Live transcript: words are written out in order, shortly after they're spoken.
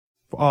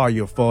all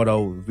your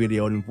photo,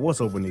 video, and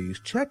voiceover needs,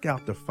 check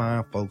out the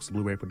fine folks at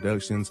Blueberry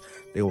Productions.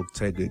 They will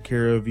take good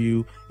care of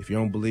you. If you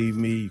don't believe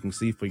me, you can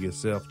see for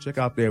yourself. Check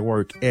out their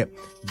work at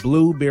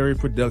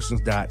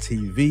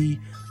blueberryproductions.tv,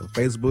 the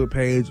Facebook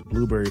page,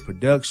 Blueberry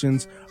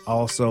Productions,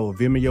 also a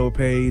Vimeo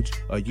page,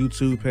 a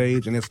YouTube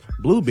page, and it's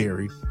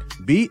Blueberry,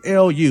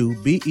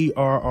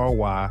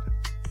 BLUBERRY,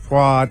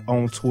 Prod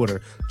on Twitter.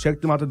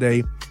 Check them out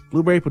today.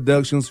 Blueberry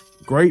Productions,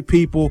 great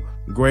people,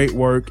 great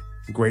work,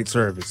 great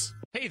service.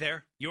 Hey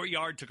there, your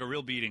yard took a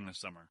real beating this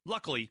summer.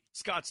 Luckily,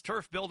 Scott's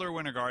Turf Builder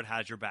Winter Guard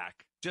has your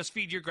back. Just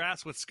feed your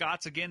grass with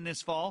Scott's again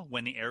this fall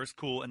when the air is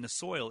cool and the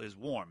soil is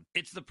warm.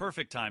 It's the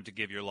perfect time to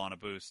give your lawn a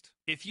boost.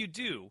 If you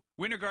do,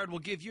 Winter Guard will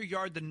give your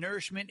yard the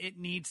nourishment it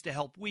needs to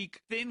help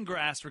weak, thin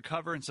grass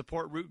recover and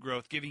support root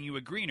growth, giving you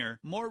a greener,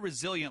 more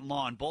resilient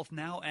lawn both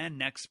now and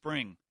next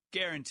spring.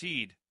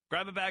 Guaranteed.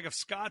 Grab a bag of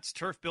Scott's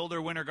Turf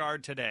Builder Winter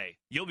Guard today.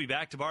 You'll be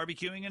back to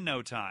barbecuing in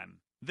no time.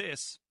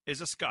 This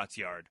is a Scott's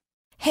Yard.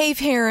 Hey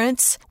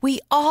parents, we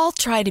all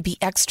try to be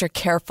extra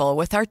careful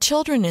with our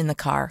children in the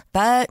car,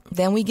 but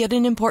then we get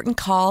an important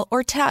call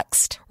or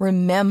text.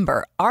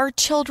 Remember, our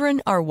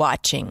children are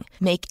watching.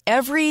 Make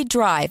every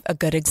drive a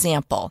good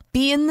example.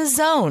 Be in the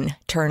zone.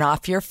 Turn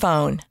off your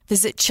phone.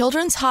 Visit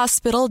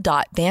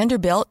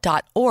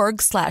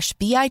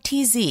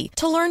childrenshospital.vanderbilt.org/BITZ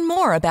to learn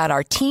more about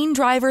our teen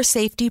driver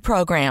safety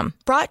program.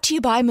 Brought to you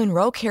by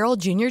Monroe Carroll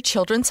Jr.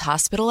 Children's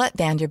Hospital at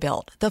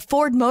Vanderbilt, the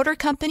Ford Motor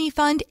Company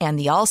Fund, and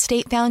the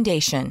Allstate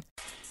Foundation.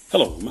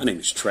 Hello, my name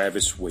is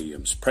Travis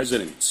Williams,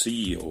 President and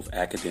CEO of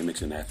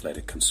Academics and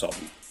Athletic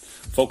Consulting,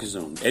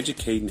 focusing on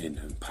educating and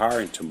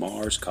empowering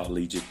tomorrow's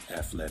collegiate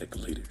athletic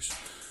leaders.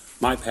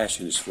 My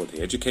passion is for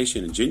the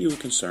education and genuine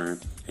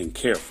concern and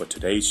care for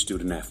today's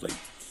student athlete.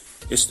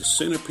 It's the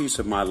centerpiece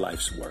of my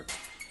life's work.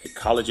 A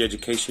college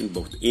education,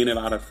 both in and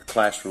out of the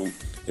classroom,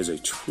 is a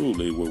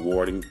truly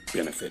rewarding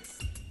benefit.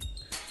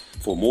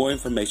 For more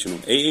information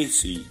on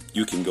AAC,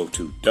 you can go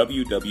to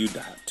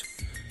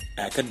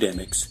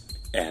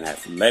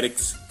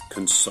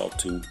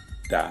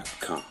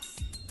www.academicsandathleticsconsulting.com.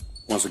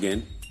 Once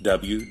again,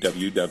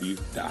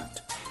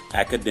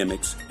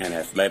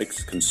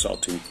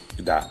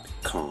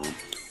 www.academicsandathleticsconsulting.com.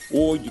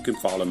 Or you can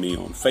follow me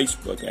on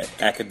Facebook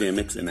at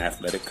Academics and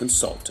Athletic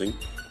Consulting,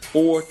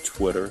 or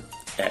Twitter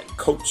at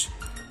Coach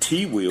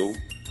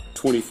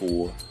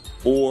TWill24,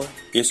 or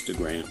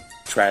Instagram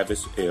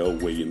Travis L.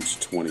 Williams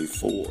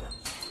 24.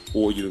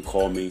 Or you can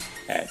call me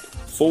at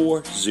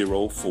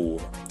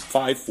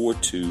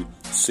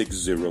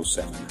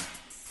 404-542-6079.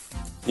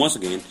 Once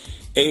again,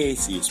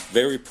 AAC is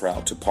very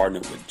proud to partner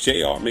with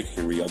J.R.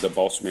 McHenry of the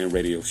Bossman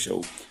Radio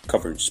Show,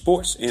 covering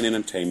sports and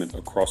entertainment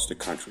across the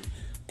country.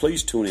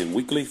 Please tune in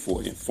weekly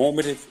for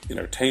informative,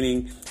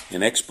 entertaining,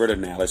 and expert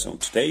analysis on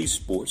today's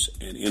sports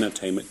and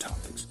entertainment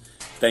topics.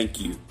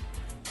 Thank you.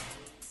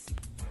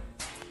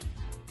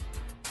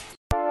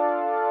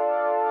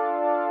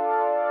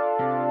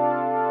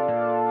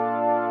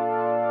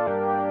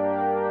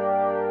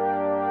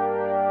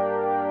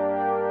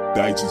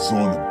 Dice is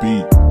on the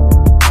beat.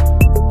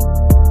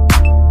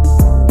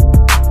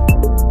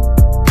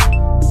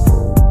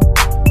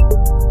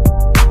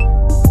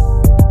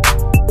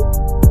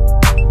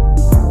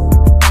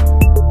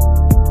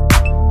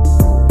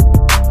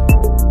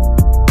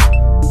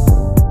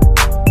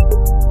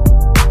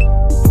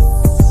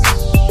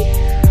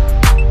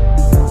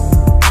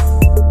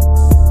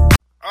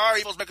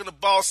 Making the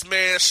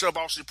Bossman Show,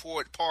 Boss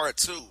Report Part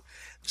 2.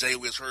 Jay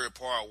was heard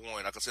Part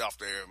 1. I can see off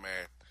the air,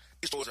 man.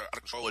 These stories are out of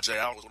control, Jay. I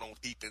don't know what's going on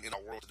deep in our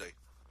world today.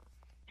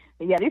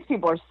 Yeah, these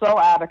people are so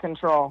out of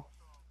control.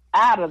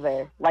 Out of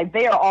there. Like,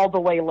 they are all the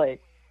way lit.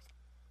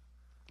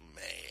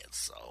 Man,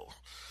 so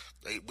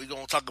we're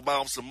going to talk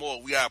about them some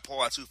more. We got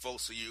Part 2,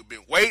 folks, so you've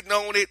been waiting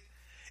on it.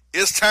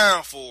 It's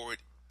time for it.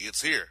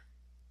 It's here.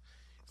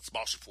 It's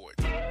Boss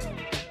Report.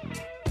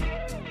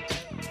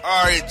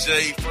 All right,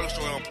 Jay, first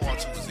story on Part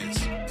 2 is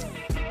this.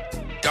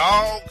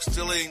 Dog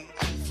stealing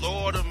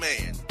Florida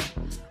man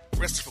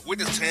arrested for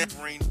witness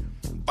tampering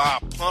by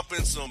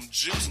pumping some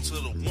juice into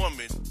the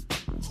woman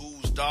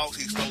whose dog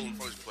he stole in the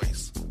first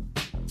place.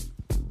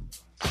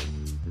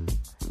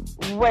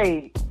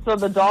 Wait, so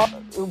the dog,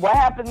 what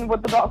happened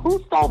with the dog?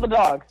 Who stole the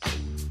dog?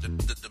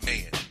 The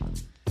man.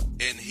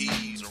 And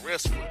he's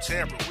arrested for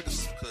tampering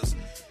witnesses because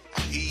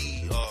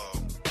he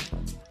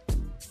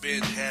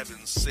been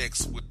having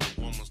sex with the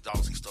woman's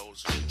dogs he stole in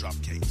the drop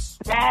case.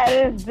 That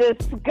is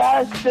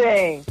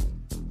disgusting.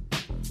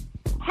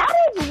 How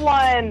does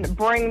one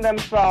bring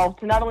themselves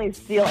to not only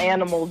steal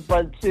animals,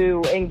 but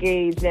to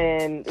engage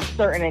in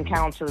certain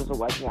encounters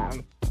with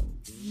them?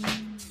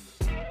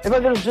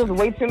 Because there's just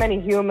way too many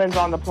humans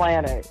on the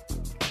planet.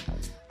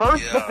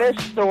 First, the fish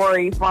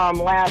story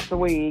from last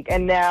week,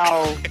 and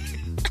now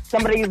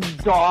somebody's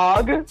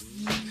dog.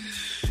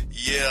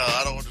 Yeah,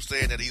 I don't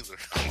understand that either.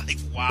 I'm like,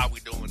 why are we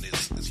doing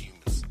this as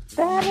humans?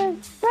 That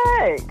is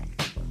sick.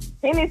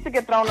 He needs to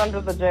get thrown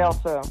under the jail,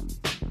 too.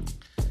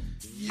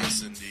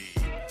 Yes,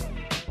 indeed.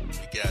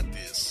 We got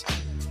this.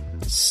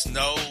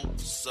 Snow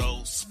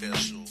So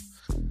Special.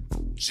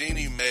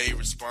 Jeannie Mae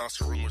responds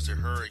to rumors that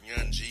her and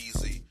Young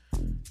Jeezy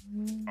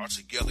are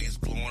together. He's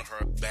blowing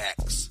her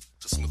backs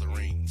to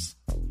smithereens.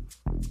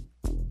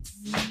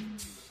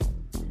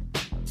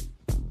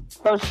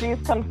 So she's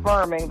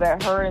confirming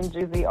that her and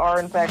Jeezy are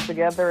in fact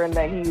together and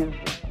that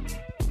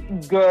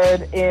he's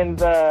good in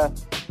the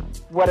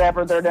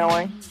whatever they're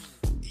doing.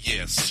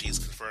 Yes, she's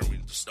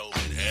confirming the snowman.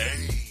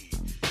 Hey,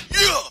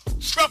 yeah,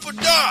 trap or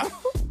die.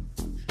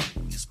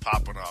 He's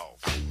popping off.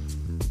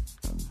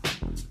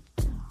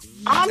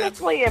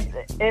 Honestly, if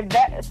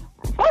that,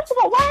 first of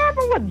all, what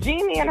happened with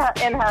Jeannie and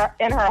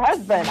her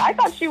husband? I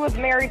thought she was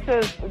married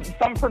to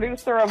some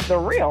producer of The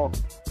Real.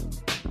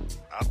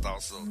 I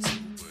thought so too,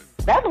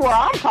 but That's where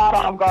I'm caught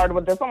off guard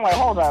with this. I'm like,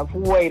 hold up,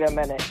 wait a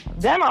minute.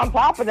 Then on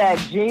top of that,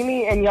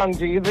 Jeannie and Young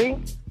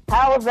Jeezy,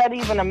 how is that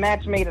even a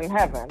match made in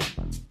heaven?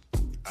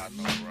 I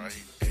know,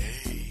 right?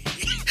 Hey.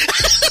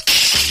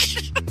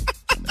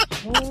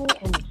 Jeannie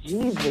and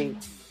Jeezy.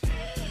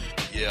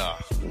 Yeah.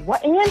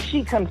 What? And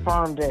she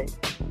confirmed it.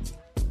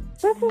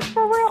 This is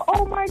for real.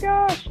 Oh my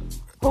gosh.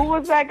 Who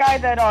was that guy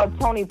that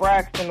Tony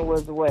Braxton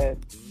was with?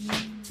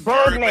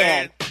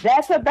 Birdman.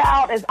 That's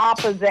about as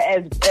opposite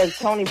as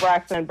Tony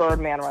Braxton and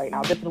Birdman right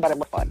now. This is what it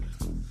looks like.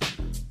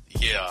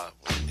 Yeah.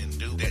 And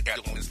dude, that guy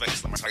on his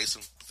face, like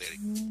Tyson, pathetic.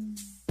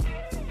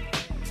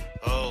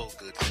 Oh,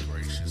 goodness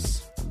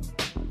gracious.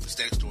 This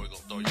next story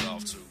gonna throw you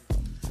off too.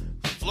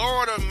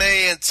 Florida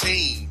man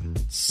teen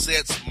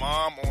sets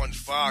mom on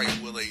fire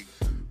with a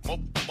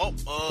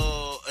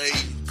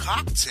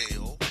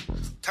cocktail,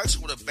 touches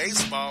with a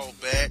baseball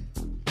bat,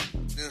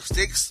 then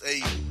sticks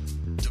the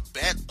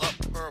bat up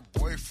her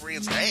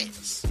boyfriend's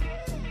ass.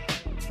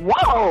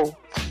 Whoa!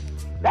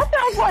 That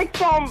sounds like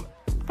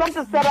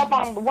something set up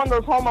on one of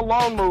those Home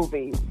Alone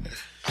movies.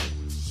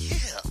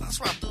 Yeah, that's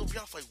what I threw me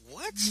off. Like,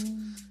 what?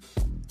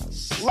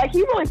 Like,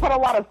 he really put a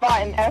lot of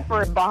thought and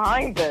effort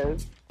behind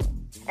this.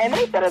 And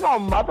they set it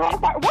on mother on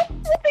fire. What's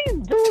with these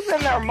dudes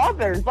and their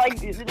mothers? Like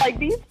these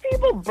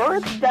people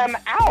birthed them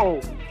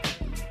out.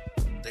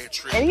 They're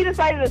tripping. And he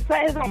decided to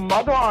set his own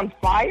mother on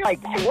fire?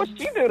 Like, dang, what'd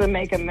she do to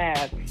make him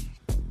mad?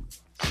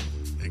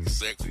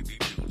 Exactly, these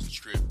dudes are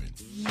tripping.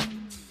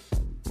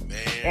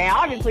 Man. And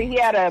obviously he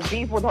had a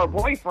beef with her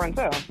boyfriend,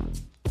 too.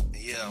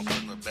 Yeah, I'm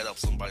putting a bet up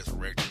somebody's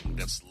rectum.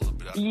 That's a little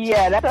bit out of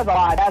Yeah, that says a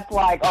lot. That's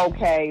like,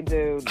 okay,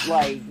 dude,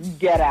 like,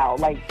 get out.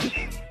 Like,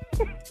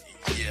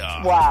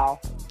 yeah. Wow.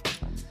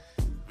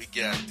 We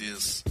got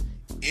this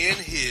in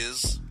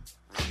his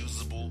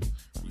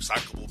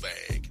recyclable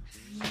bag.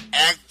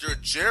 Actor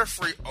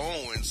Jeffrey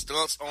Owens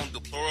stunts on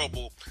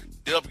deplorable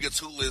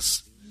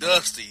W2-less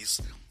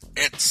Dusties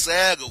at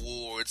SAG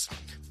Awards,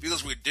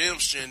 feels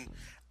redemption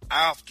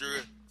after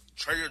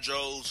Trader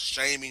Joe's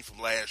shaming from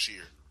last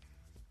year.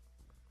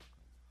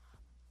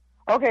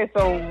 Okay,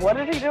 so what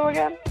did he do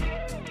again?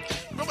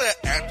 Remember that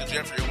actor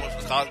Jeffrey Owens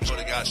from the Cosby Show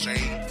that got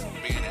shamed for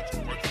being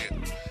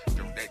working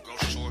at that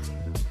grocery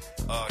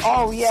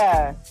store?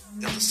 Yeah.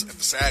 At the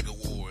SAG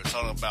Awards,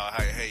 talking about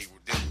how, hey,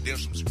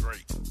 redemption's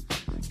great.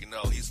 You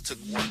know, he took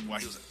work while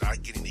he was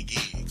not getting the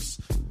gigs.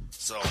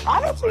 So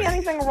I don't see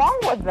anything wrong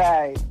with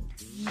that.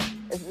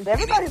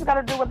 Everybody's got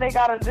to do what they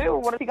got to do.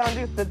 What is he going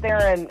to do? Sit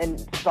there and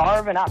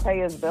starve and not pay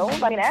his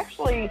bills? I mean,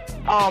 actually,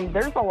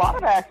 there's a lot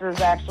of actors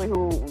actually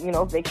who, you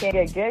know, if they can't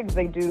get gigs,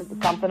 they do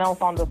something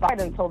else on the side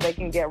until they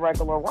can get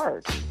regular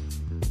work.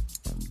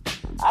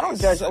 I don't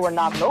judge or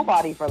knock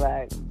nobody for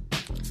that.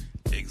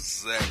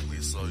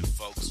 Exactly. So,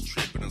 folks,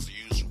 tripping as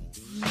usual.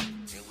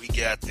 And we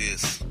got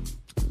this.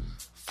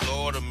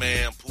 Florida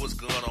man pulls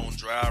gun on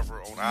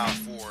driver on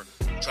I-4,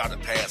 tried to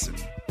pass him.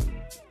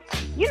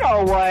 You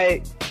know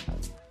what?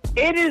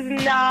 It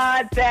is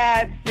not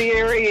that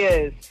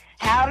serious.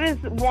 How does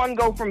one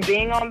go from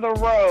being on the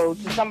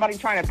road to somebody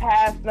trying to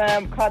pass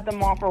them, cut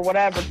them off, or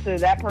whatever, to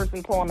that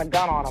person pulling a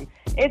gun on them?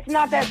 It's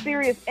not that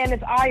serious, and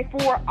it's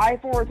I-4.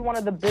 I-4 is one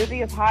of the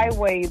busiest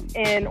highways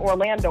in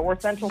Orlando or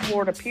Central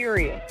Florida,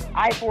 period.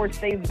 I-4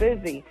 stays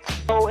busy.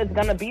 So it's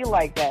going to be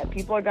like that.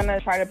 People are going to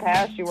try to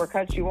pass you or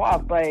cut you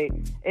off, but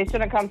it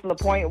shouldn't come to the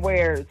point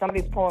where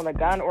somebody's pulling a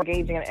gun or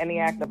engaging in any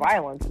act of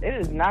violence. It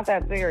is not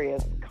that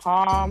serious.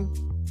 Calm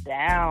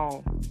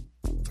down.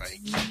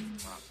 Thank you,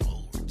 my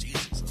Lord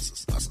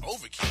Jesus. That's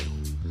overkill.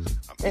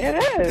 I mean, It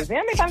is. You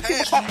know how many times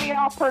people cut me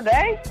off per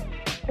day?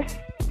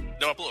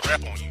 No, I pull a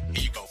rap on you.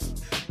 Here you go.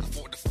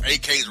 The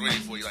AK's ready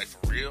for you, like, for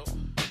real?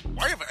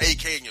 Why you have an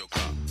AK in your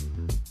car?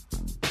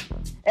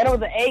 And it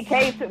was an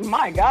AK.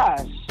 My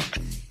gosh.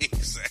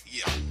 Exactly.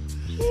 Yeah.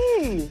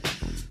 Jeez.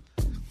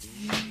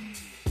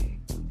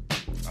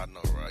 I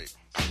know, right?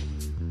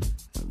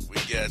 We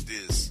got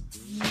this.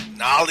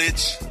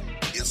 Knowledge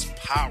is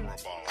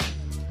Powerball.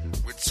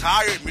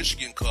 Retired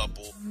Michigan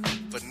couple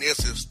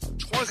finesses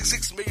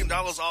 $26 million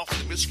off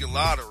the Michigan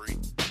lottery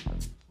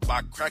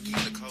by cracking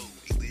the code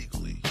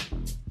illegally.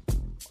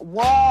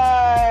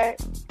 What?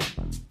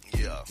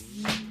 Yeah.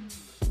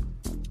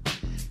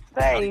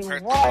 Say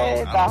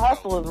what? The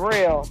hustle is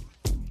real.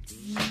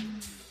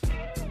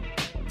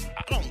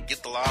 I don't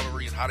get the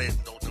lottery and how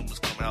those numbers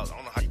come out. I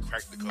don't know how you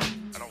crack the code.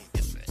 I don't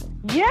get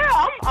that.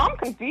 Yeah, I'm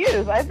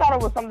confused. I thought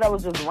it was something that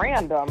was just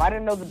random. I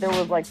didn't know that there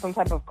was like some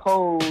type of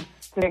code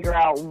to figure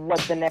out what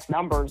the next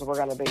numbers were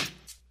going to be.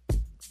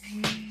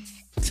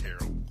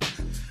 Terrible.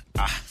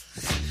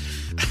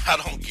 I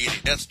don't get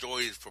it. That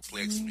story has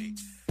perplexed me.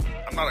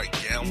 I'm not a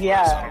gambler, so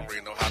I don't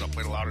really know how to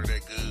play the lottery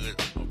that good.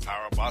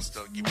 Powerball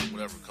stuff, give me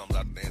whatever comes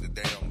out the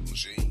damn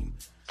machine.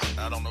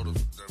 I don't know the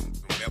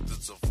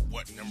methods of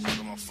what numbers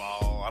are going to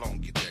fall. I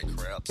don't get that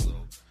crap, so.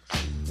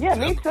 Yeah,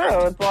 me too.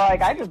 It's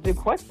like, I just do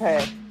quick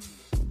pay.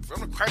 For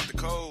them to crack the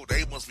code,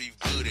 they must be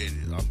good at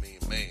it. I mean,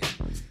 man,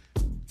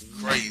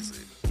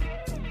 crazy.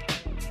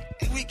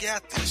 And we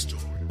got this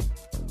story.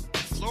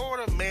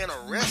 Florida man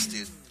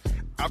arrested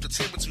after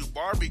attempting to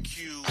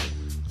barbecue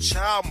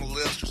child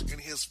molesters in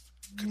his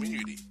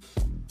community.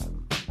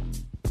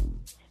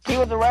 He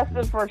was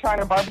arrested for trying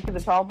to barbecue the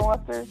child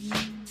molesters?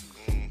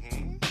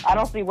 Mm-hmm. I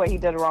don't see what he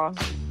did wrong.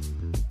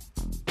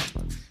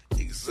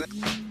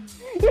 Exactly.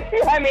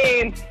 I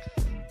mean,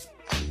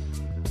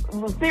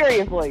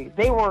 seriously,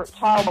 they were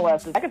child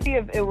molesters. I could see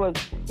if he was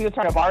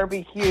trying to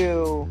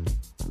barbecue,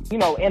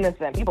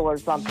 innocent people or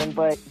something,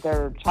 but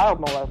they're child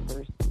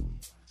molesters.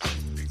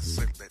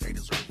 Exactly. They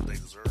deserve what they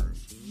deserve.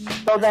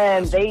 So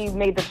then they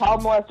made the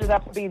child molesters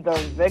have to be the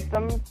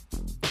victims,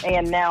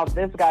 and now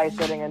this guy's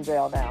sitting in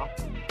jail now.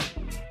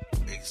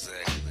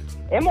 Exactly.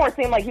 It more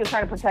seemed like he was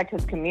trying to protect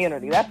his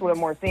community. That's what it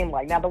more seemed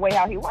like. Now, the way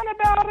how he went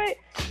about it,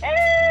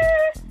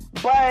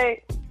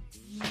 but,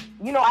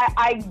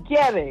 I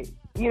get it.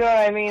 You know what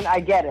I mean? I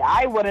get it.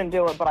 I wouldn't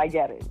do it, but I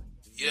get it.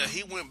 Yeah,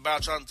 he went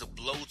about trying to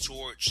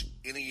blowtorch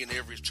any and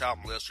every child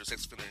molester,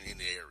 sex offender in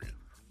the area.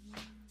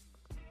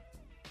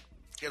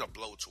 Get a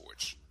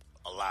blowtorch.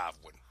 A live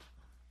one.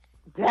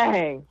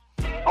 Dang.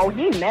 Oh,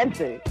 he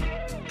meant it.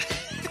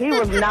 He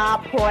was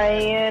not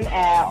playing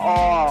at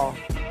all.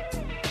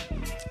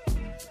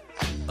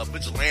 A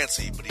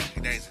vigilante, but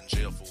he's in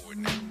jail for it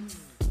now.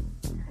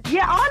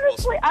 Yeah,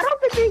 honestly, I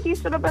don't think he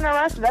should have been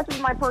arrested. That's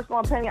just my personal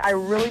opinion. I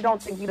really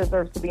don't think he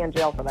deserves to be in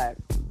jail for that.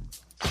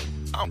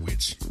 I'm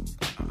with you.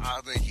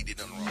 I think he did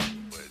nothing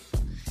wrong, but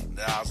in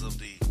the eyes of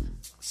the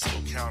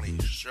Civil County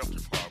Sheriff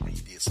Department,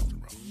 he did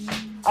something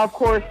wrong. Of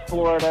course,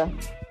 Florida.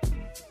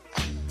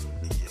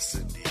 Yes,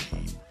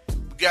 indeed.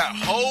 We got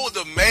Hold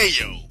the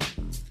Mayo.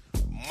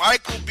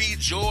 Michael B.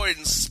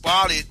 Jordan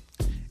spotted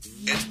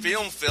at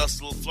film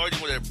festival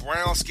flirting with a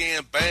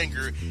brown-skinned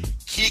banger,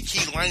 Kiki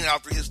Lane,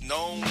 after his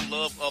known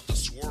love of the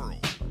swirl.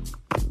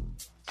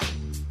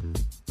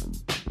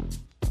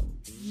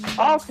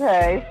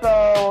 Okay,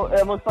 so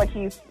it looks like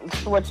he's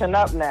switching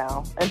up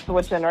now and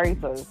switching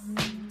races.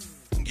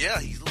 Yeah,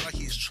 he looks like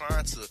he's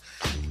trying to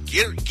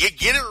get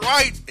it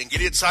right and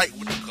get it tight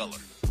with the color.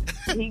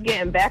 He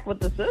getting back with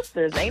the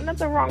sisters. Ain't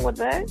nothing wrong with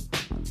that.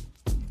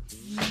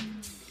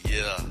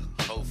 Yeah,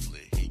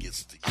 hopefully he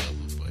gets it together,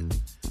 but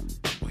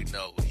we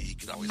know he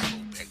can always go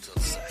back to the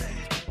side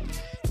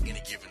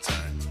any given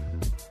time.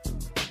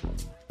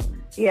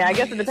 Yeah, I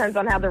guess it depends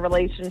on how the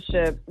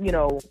relationship,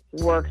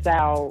 works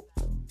out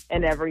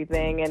and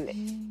everything.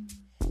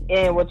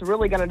 And what's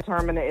really going to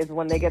determine it is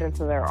when they get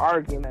into their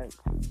arguments.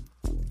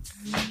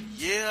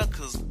 Yeah,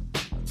 because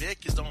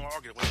Becky's don't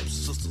argue the way her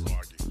sisters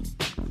argue.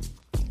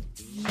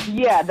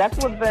 Yeah, that's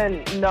what's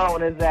been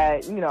known is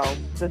that,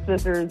 the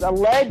sisters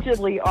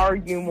allegedly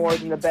argue more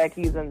than the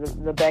Beckys, and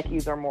the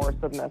Beckys are more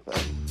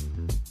submissive.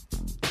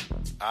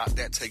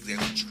 That takes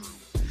that as true.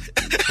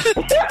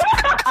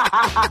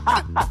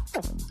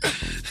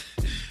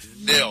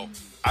 Now,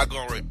 I've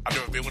never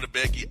been with a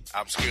Becky.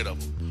 I'm scared of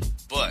them.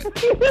 But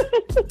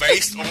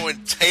based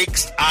on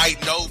takes I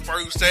know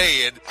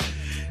firsthand,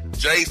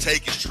 Jay's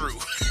take is true.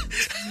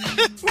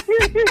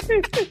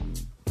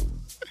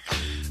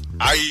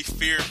 I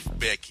fear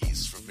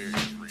Becky's for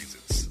various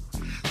reasons.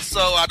 So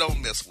I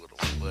don't mess with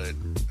them. But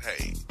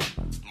hey,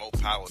 more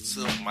power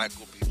to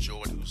Michael B.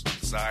 Jordan, who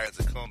decides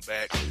to come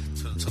back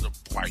to the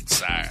bright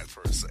side,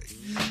 per se.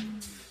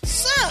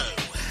 So,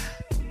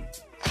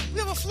 we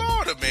have a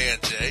Florida man,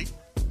 Jay,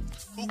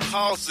 who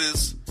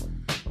causes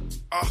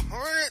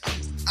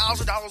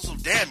 $100,000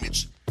 of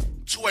damage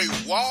to a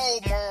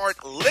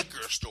Walmart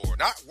liquor store.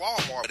 Not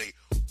Walmart, but a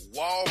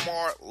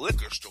Walmart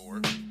liquor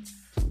store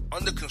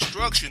under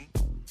construction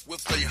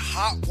with a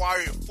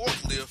hot-wired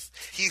forklift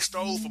he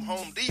stole from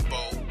Home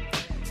Depot.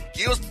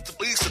 Gives the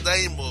police the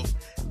name of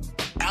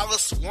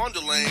Alice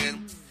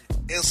Wonderland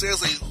and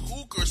says a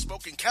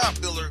hookah-smoking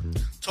caterpillar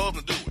told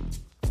him to do it.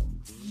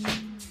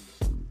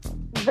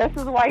 This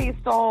is why he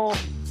stole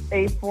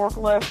a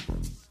forklift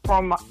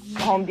from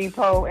Home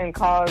Depot and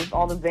caused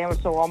all this damage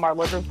to Walmart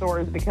liquor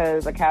stores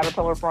because a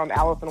caterpillar from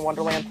Alice in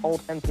Wonderland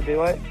told him to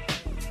do it.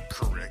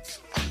 Correct.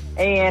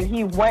 And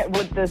he went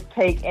with this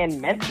take and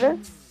meant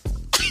this.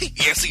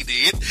 Yes, he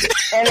did.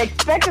 And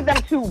expected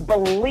them to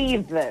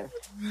believe this.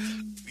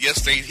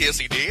 Yes,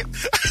 he did.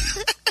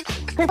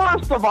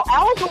 First of all,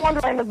 Alice in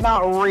Wonderland is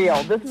not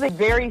real. This is a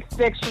very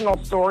fictional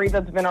story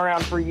that's been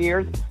around for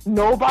years.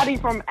 Nobody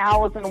from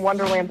Alice in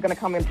Wonderland is going to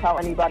come and tell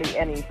anybody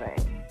anything.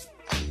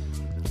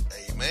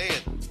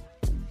 Amen.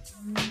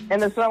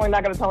 And they're certainly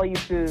not going to tell you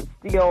to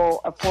steal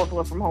a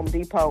forklift from Home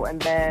Depot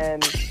and then...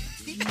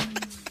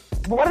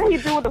 What did he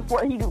do with the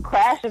forklift? He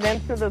crashed it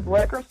into this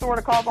liquor store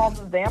to cause all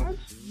this damage?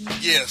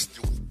 Yes,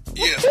 the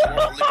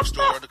Walmart liquor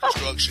store, the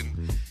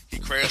construction he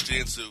crashed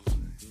into,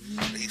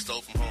 that he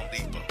stole from Home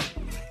Depot.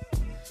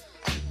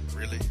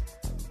 Really?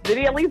 Did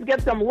he at least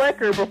get some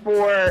liquor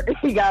before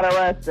he got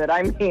arrested?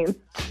 I mean,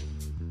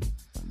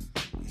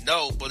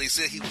 no, but he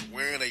said he was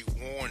wearing a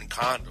worn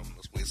condom.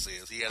 That's what it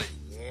says. He had a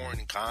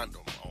worn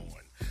condom on.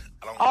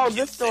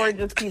 This story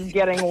just keeps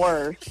getting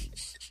worse.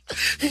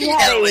 He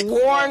had a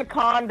worn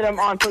condom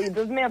on, so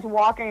this man's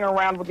walking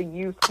around with a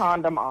used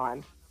condom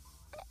on.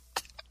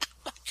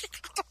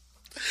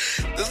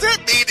 Does that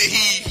mean that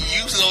he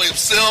used it on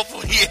himself,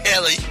 or he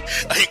had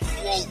a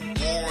quote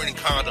worn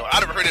condom? I've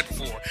never heard that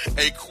before.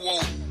 A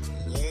quote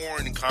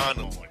worn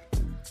condom.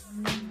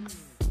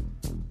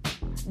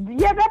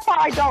 Yeah, that part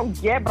I don't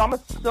get, but I'm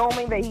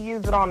assuming that he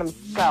used it on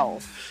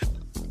himself.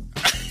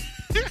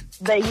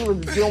 That he was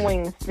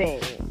doing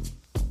things.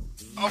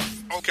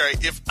 Okay,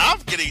 if I'm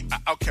getting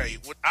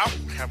when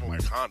I'm having my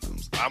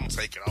condoms, I'm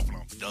taking it off and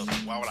I'm done.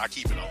 Why would I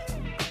keep it on?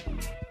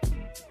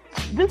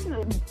 This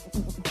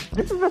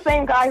is the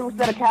same guy who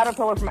said a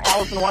caterpillar from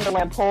Alice in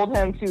Wonderland told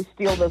him to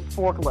steal this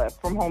forklift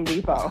from Home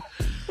Depot.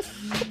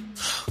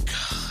 Oh,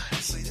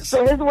 God.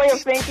 So his way of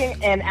thinking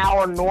and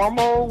our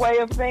normal way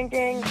of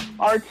thinking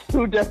are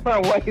two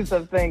different ways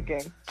of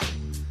thinking.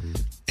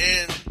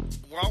 And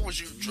why was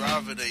you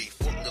driving a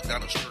forklift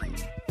down the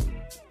street?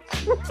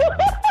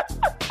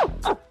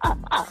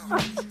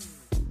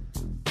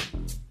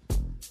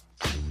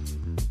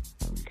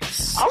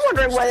 I'm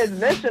wondering what his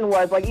mission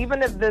was. Like,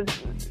 even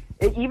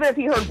if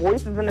he heard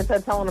voices in his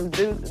head telling him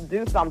to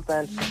do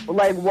something, but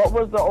like, what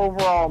was the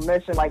overall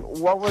mission? Like,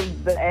 what was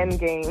the end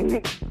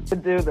game to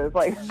do this?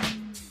 Like,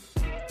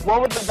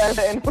 what was the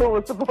benefit and who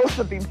was supposed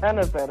to be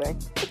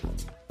benefiting?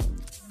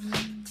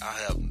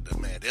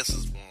 This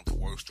is one of the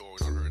worst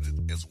stories I heard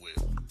as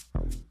well.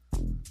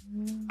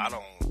 I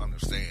don't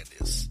understand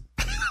this.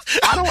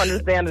 I don't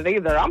understand it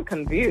either. I'm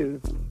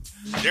confused.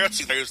 There are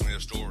 2 layers in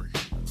this story.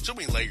 Too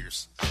many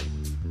layers.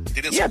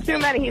 Yeah, too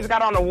many. He's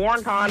got on a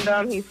worn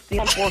condom. He's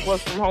stealing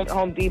forklifts from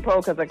Home Depot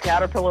because a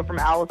caterpillar from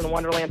Alice in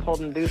Wonderland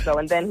told him to do so,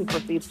 and then he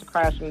proceeds to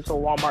crash into a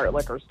Walmart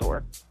liquor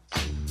store.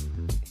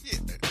 Yeah,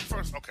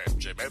 first, okay,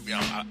 Jay, maybe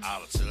I'm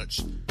out of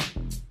touch.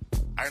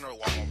 I didn't know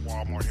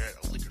Walmart had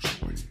a liquor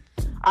store.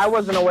 I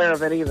wasn't aware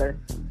of it either.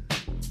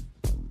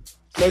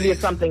 Maybe it's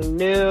something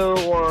new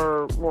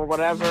or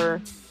whatever.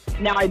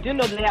 Now, I do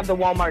know that they have the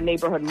Walmart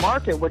Neighborhood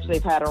Market, which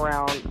they've had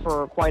around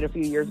for quite a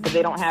few years, but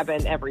they don't have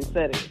it in every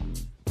city.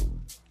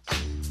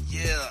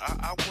 Yeah,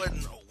 I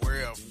wasn't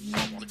aware of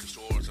Walmart liquor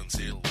stores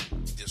until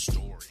this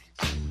story.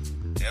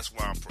 That's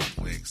why I'm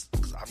perplexed.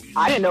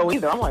 I didn't know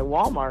either. I'm like,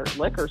 Walmart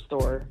liquor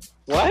store.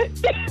 What?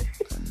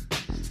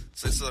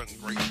 So it's a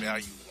great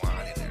value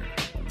wine in there.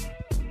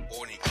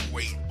 Or an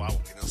Equate bottle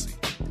of Hennessy.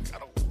 I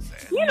don't want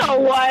that. You know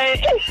what?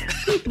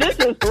 This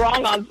is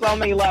wrong on so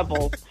many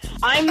levels.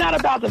 I'm not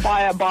about to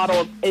buy a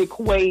bottle of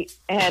Equate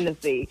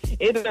Hennessy.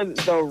 Either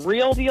the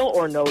real deal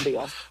or no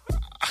deal.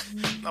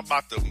 I'm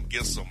about to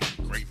get some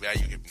great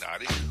value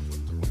Hypnotic.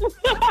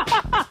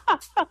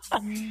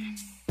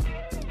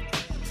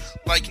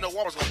 Like,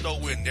 Walmart's gonna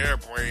throw in their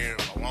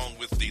brand along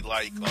with the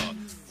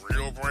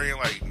real brand.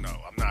 Like, no,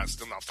 I'm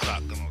still not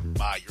gonna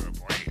buy your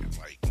brand.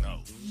 Like,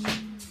 no.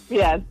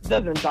 Yeah, it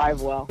doesn't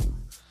jive well.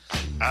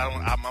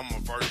 I'm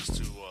averse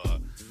to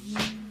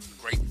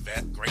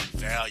great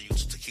value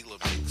to tequila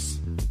mix.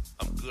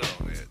 I'm good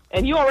on that.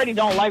 And you already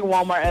don't like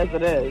Walmart as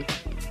it is.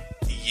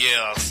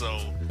 Yeah, so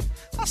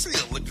I see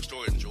a liquor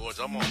store in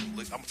Georgia. I'm gonna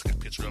take a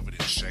picture of it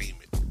and shame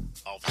it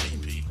off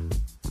TP.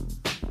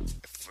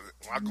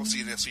 When I go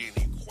see it and see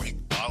an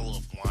Equate bottle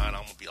of wine,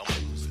 I'm gonna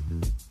lose it.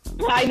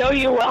 I know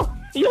you will.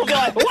 You'll be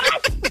like,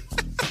 what?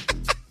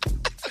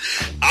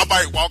 I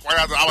might walk right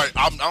out there.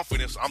 I'm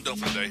finished. I'm done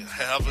for the day.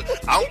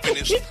 I'm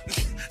finished.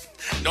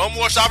 No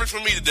more shopping for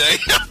me today.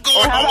 I'm going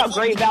or how home. about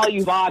Great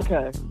Value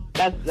vodka?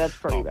 That's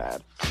pretty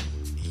bad.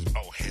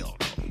 Oh hell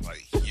no!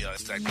 Like, yeah,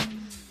 that's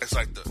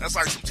like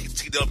some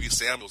T.W.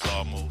 Samuels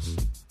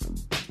almost.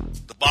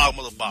 The bottom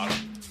of the bottom.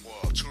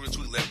 Well,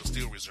 211 is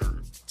still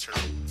reserved.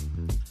 Terrible.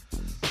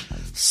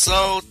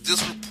 So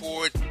this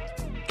report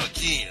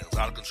again is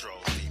out of control,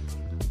 people.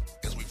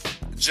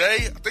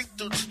 Jay, I think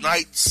through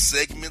tonight's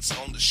segments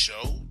on the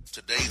show,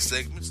 today's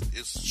segments,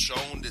 it's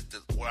shown that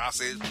what I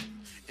said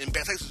in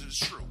bad takes is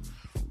true.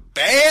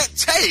 Bad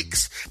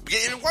takes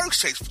getting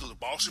worse takes through the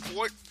Boss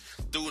Report,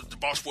 through the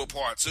Boss Report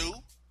Part 2.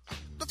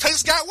 The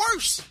takes got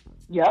worse.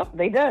 Yep,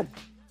 they did.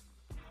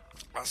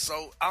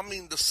 So,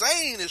 the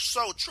saying is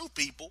so true,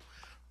 people.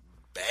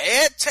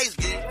 Bad takes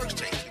getting worse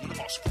takes in the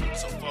Boss Report.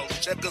 So, folks,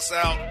 check us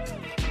out.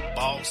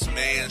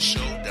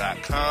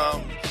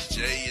 BossManShow.com.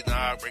 Jay and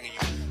I bringing you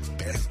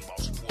bad from the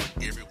Boss Report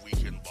every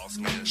week in the Boss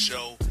Man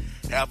Show.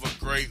 Have a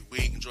great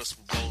week. Enjoy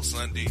Super Bowl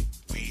Sunday.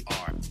 We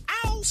are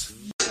out.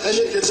 And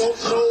if you don't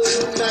know,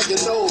 now you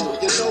know.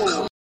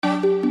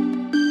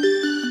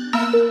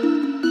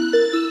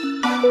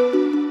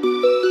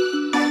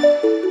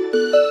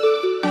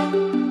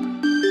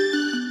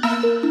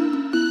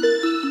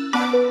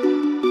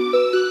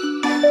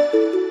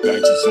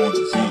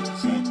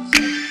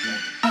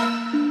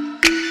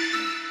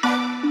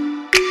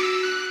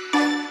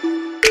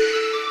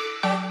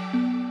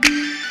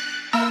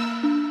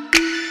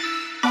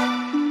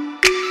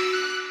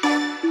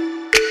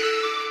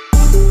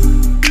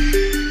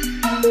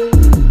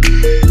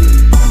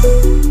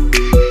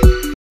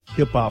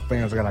 hip-hop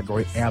fans, I got a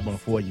great album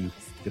for you.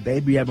 The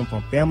debut album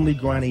from Family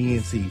Grind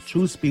ENT,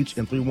 True Speech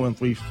and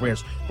 313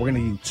 Fresh. We're going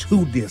to give you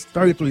 2 discs,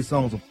 33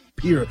 songs of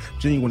pure,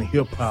 genuine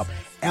hip-hop.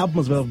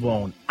 Albums available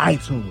on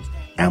iTunes,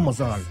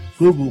 Amazon,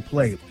 Google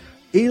Play,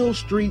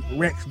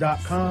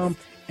 illstreetrex.com,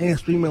 and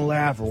streaming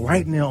live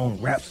right now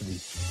on Rhapsody,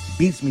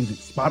 Beats Music,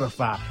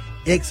 Spotify,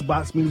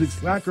 Xbox Music,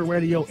 Slacker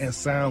Radio, and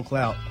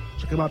SoundCloud.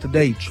 Check them out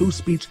today. True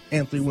Speech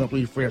and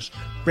 313 Fresh.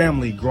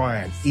 Family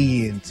Grind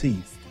ENT.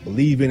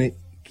 Believe in it.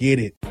 Get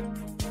it.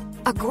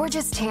 A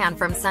gorgeous tan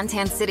from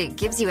Suntan City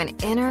gives you an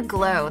inner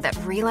glow that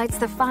relights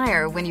the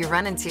fire when you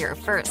run into your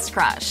first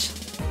crush.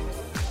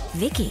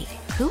 Vicky,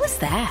 who was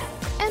that?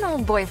 An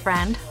old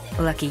boyfriend.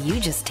 Lucky you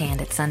just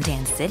tanned at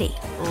Suntan City.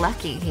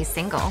 Lucky he's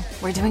single.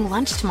 We're doing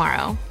lunch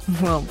tomorrow.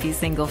 Won't be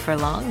single for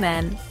long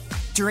then.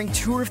 During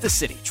Tour of the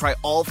City, try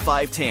all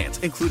 5 tans,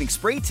 including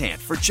spray tan,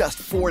 for just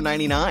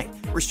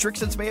 $4.99.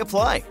 Restrictions may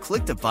apply.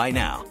 Click to buy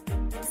now.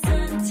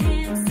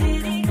 Suntan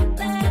City,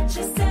 let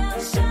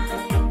yourself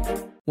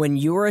shine. When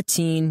you're a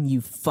teen, you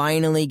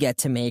finally get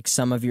to make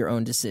some of your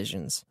own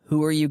decisions.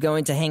 Who are you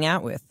going to hang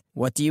out with?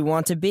 What do you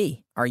want to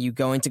be? Are you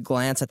going to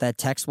glance at that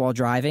text while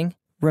driving?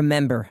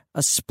 Remember,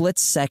 a split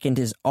second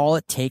is all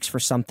it takes for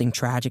something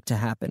tragic to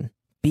happen.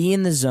 Be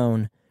in the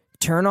zone.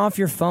 Turn off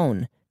your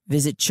phone.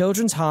 Visit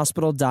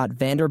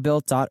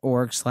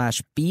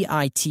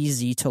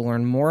childrenshospital.vanderbilt.org/BITZ to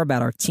learn more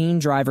about our teen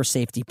driver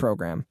safety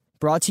program.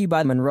 Brought to you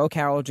by Monroe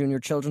Carroll Jr.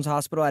 Children's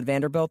Hospital at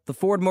Vanderbilt, the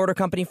Ford Motor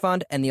Company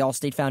Fund, and the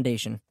Allstate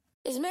Foundation.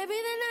 It's maybe the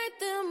night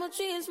that my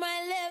dreams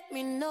might let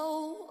me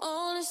know.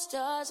 All the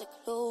stars are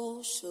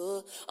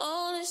closer.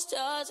 All the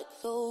stars are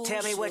closer.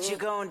 Tell me what you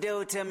gonna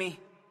do to me.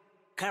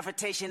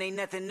 Confrontation ain't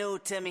nothing new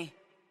to me.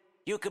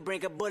 You could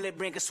bring a bullet,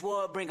 bring a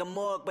sword, bring a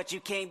morgue, but you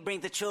can't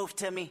bring the truth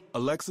to me.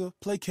 Alexa,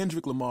 play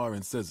Kendrick Lamar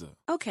and SZA.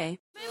 Okay.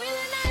 Maybe the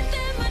night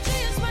that my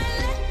dreams might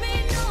let me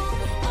know.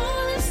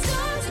 All the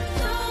stars are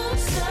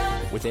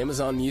closer. With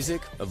Amazon Music,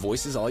 a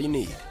voice is all you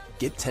need.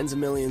 Get tens of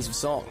millions of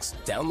songs.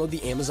 Download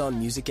the Amazon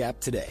Music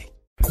app today.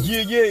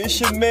 Yeah, it's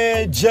your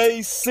man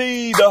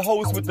JC, the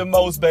host with the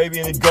most, baby,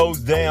 and it goes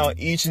down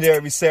each and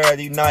every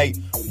Saturday night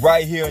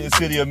right here in the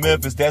city of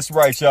Memphis. That's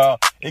right, y'all.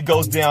 It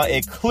goes down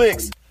at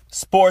Clicks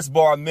Sports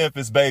Bar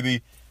Memphis,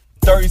 baby.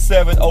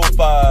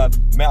 3705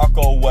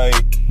 Malco Way,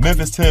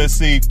 Memphis,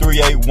 Tennessee,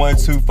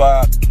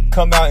 38125.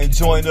 Come out and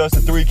join us, the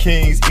Three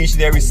Kings, each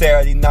and every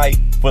Saturday night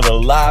for the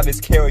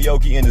livest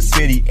karaoke in the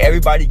city.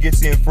 Everybody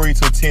gets in free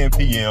till 10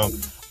 p.m.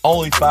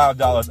 Only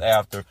 $5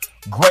 after.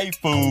 Great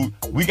food.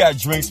 We got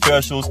drink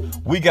specials.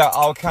 We got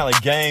all kind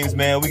of games,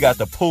 man. We got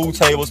the pool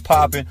tables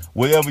popping.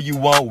 Whatever you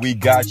want, we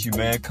got you,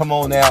 man. Come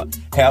on out.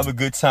 Have a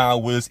good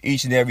time with us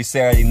each and every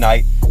Saturday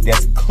night.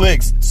 That's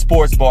Clicks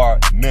Sports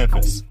Bar,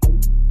 Memphis.